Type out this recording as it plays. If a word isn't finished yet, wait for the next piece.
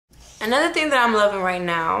Another thing that I'm loving right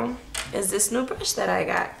now is this new brush that I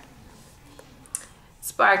got.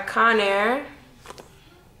 It's by Conair.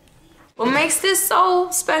 What makes this so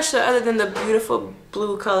special, other than the beautiful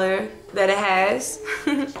blue color that it has,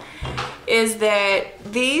 is that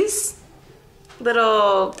these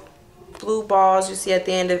little blue balls you see at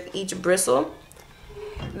the end of each bristle,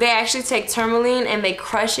 they actually take tourmaline and they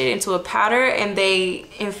crush it into a powder and they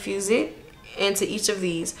infuse it into each of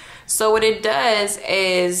these. So what it does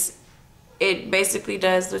is, it basically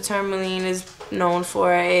does, the tourmaline is known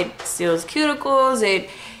for, it seals cuticles, it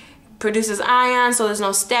produces ions so there's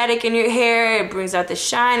no static in your hair, it brings out the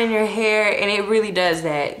shine in your hair, and it really does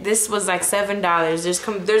that. This was like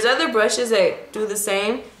 $7. There's other brushes that do the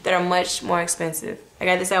same that are much more expensive. I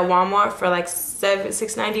got this at Walmart for like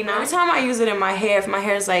 $6.99. Every time I use it in my hair, if my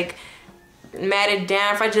hair is like matted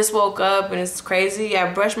down, if I just woke up and it's crazy,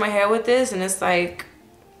 I brush my hair with this and it's like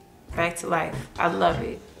back to life. I love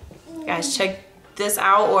it. Guys, check this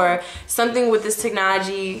out, or something with this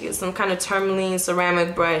technology, some kind of tourmaline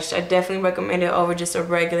ceramic brush. I definitely recommend it over just a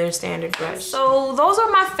regular standard brush. So those are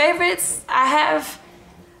my favorites. I have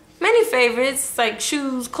many favorites, like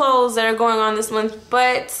shoes, clothes that are going on this month,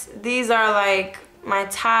 but these are like my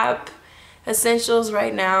top essentials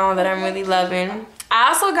right now that I'm really loving. I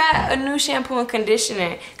also got a new shampoo and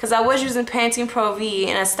conditioner because I was using Pantene Pro V,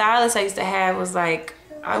 and a stylist I used to have was like,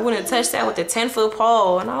 I wouldn't touch that with a 10-foot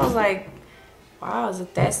pole, and I was like, wow, is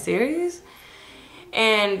it that serious?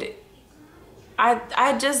 And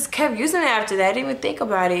I just kept using it after that. I didn't even think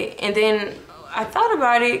about it. And then I thought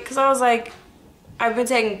about it because I was like, I've been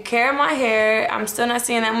taking care of my hair. I'm still not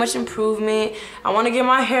seeing that much improvement. I want to get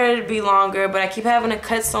my hair to be longer, but I keep having to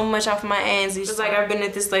cut so much off my ends. It's just like I've been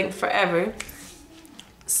at this like forever.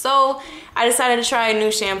 So I decided to try a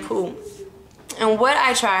new shampoo. And what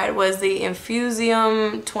I tried was the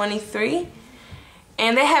Infusium 23.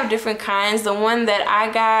 And they have different kinds. The one that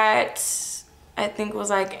I got, I think, was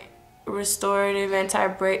like restorative,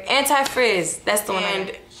 anti-frizz. That's the one.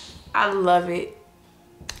 And I love it.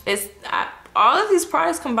 All of these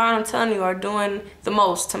products combined, I'm telling you, are doing the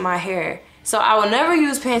most to my hair. So I will never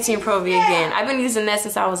use Pantene Pro V again. I've been using that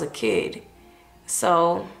since I was a kid.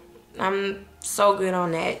 So I'm so good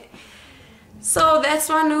on that. So that's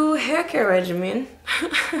my new hair care regimen.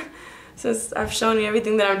 Since I've shown you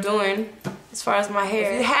everything that I'm doing as far as my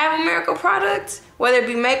hair. If you have a miracle product, whether it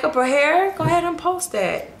be makeup or hair, go ahead and post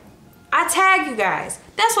that. I tag you guys.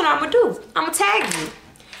 That's what I'm gonna do. I'm gonna tag you.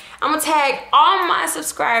 I'm gonna tag all my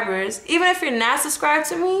subscribers, even if you're not subscribed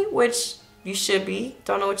to me, which you should be.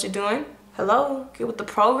 Don't know what you're doing. Hello, get with the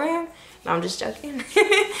program. No, I'm just joking.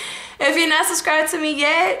 If you're not subscribed to me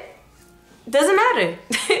yet, doesn't matter.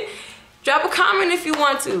 Drop a comment if you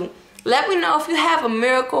want to. Let me know if you have a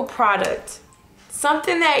miracle product.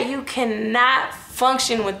 Something that you cannot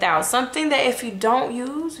function without. Something that if you don't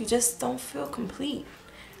use, you just don't feel complete.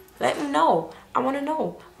 Let me know. I want to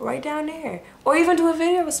know right down there. Or even do a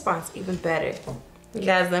video response, even better. You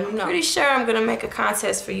guys let me know. I'm pretty sure I'm going to make a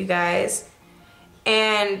contest for you guys.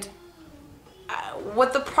 And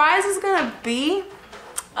what the prize is going to be,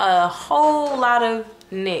 a whole lot of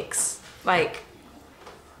NYX. Like,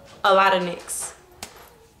 a lot of NYX.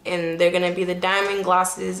 And they're going to be the diamond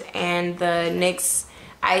glosses and the NYX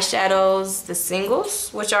eyeshadows, the singles,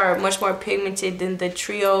 which are much more pigmented than the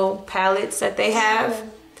trio palettes that they have.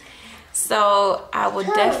 So I will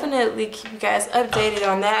definitely keep you guys updated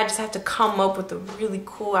on that. I just have to come up with a really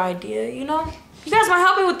cool idea, you know? You guys want to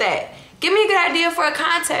help me with that? Give me a good idea for a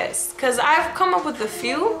contest, because I've come up with a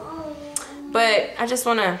few, but I just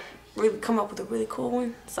want to really come up with a really cool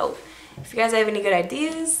one. So if you guys have any good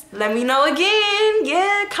ideas, let me know again.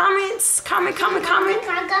 Yeah, comments, comment.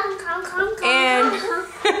 And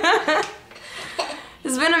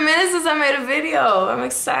it's been a minute since I made a video. I'm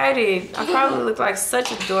excited. I probably look like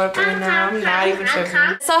such a dork right now. I'm not even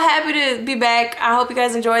tripping. So happy to be back. I hope you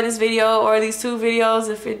guys enjoyed this video or these two videos.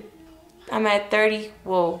 I'm at 30.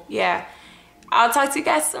 Whoa, yeah. I'll talk to you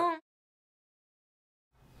guys soon.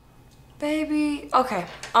 Baby. Okay.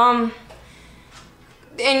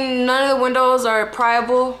 And none of the windows are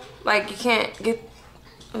pryable. Like, you can't get,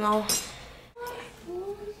 you know.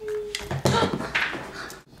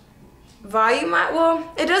 Volumize,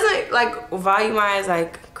 well, it doesn't, like, volumize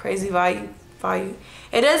like crazy volume.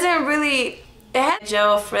 It doesn't really, it has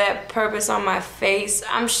gel for that purpose on my face.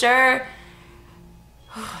 I'm sure,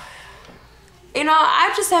 you know,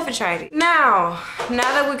 I just haven't tried it. Now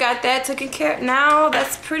that we got that taken care of, now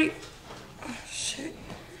that's pretty, oh, shit.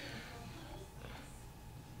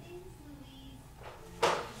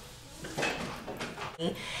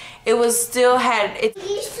 It was still had, it,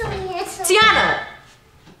 Tiana!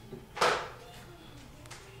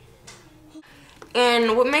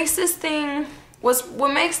 And what makes this thing,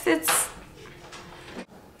 what makes this,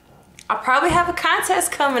 I'll probably have a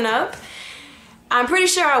contest coming up. I'm pretty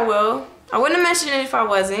sure I will. I wouldn't have mentioned it if I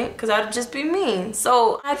wasn't, because I'd just be mean.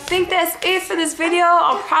 So I think that's it for this video.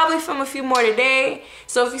 I'll probably film a few more today.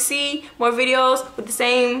 So if you see more videos with the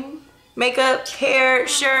same makeup, hair,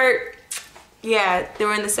 shirt, yeah, they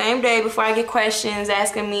were in the same day. Before I get questions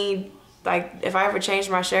asking me like if I ever changed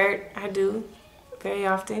my shirt, I do very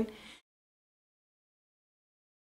often.